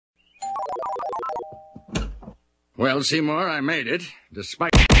Well, Seymour, I made it,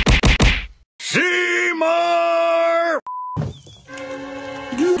 despite... Seymour!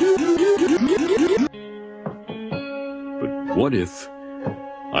 But what if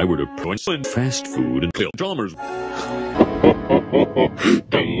I were to point in fast food and kill Chalmers?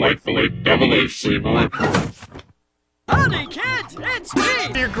 Delightfully devilish, Seymour. Howdy, kids! It's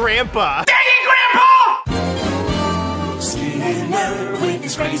me! Your grandpa! Dang it, Grandpa! Skinner with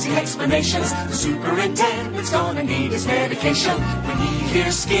his crazy explanations. The superintendent's gonna need his medication. When he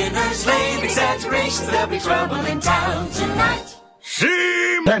hears Skinner's lame exaggerations, there'll be trouble in town tonight.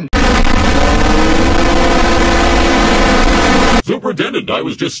 Seymour! Superintendent, I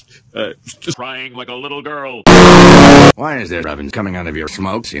was just crying like a little girl. Why is there ovens coming out of your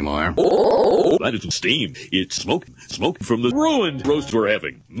smoke, Seymour? Oh, that isn't steam. It's smoke. Smoke from the ruined roast we're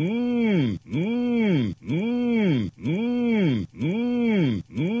having.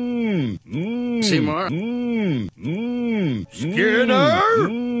 Seymour? Skinner?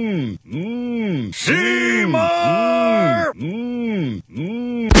 Seymour!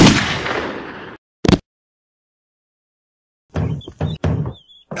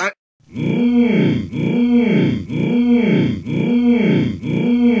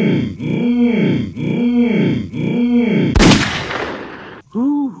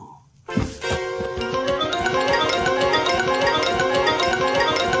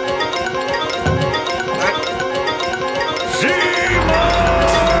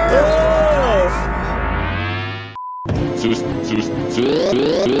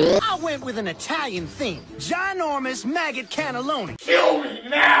 I went with an Italian theme. Ginormous maggot cannelloni. Kill me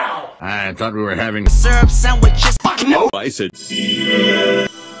now! I thought we were having... Syrup sandwiches. No, I said...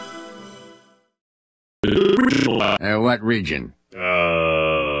 what region?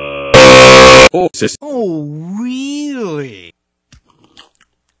 Oh, sis. Oh, really?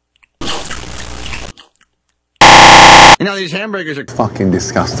 You know, these hamburgers are... Fucking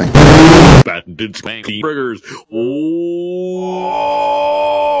disgusting. Patented spanky burgers. Oh!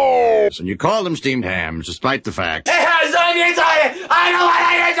 And you call them steamed hams, despite the fact... It has onions on it! I know what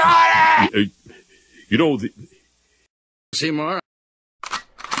onions on it! You know, the... Seymour?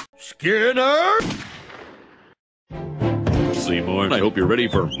 Skinner? Seymour, I hope you're ready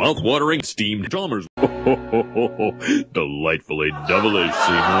for mouth-watering steamed Chalmers. Delightfully devilish,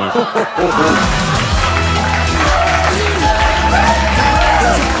 Seymour.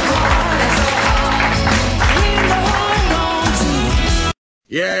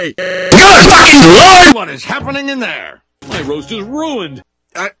 Yay! Good fucking lord! What is happening in there? My roast is ruined.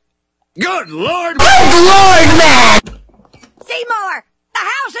 Good Lord! Good lord, man! Seymour! The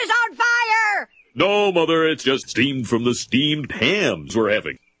house is on fire! No, Mother, it's just steamed from the steamed hams we're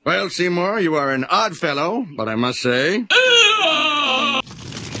having. Well, Seymour, you are an odd fellow, but I must say...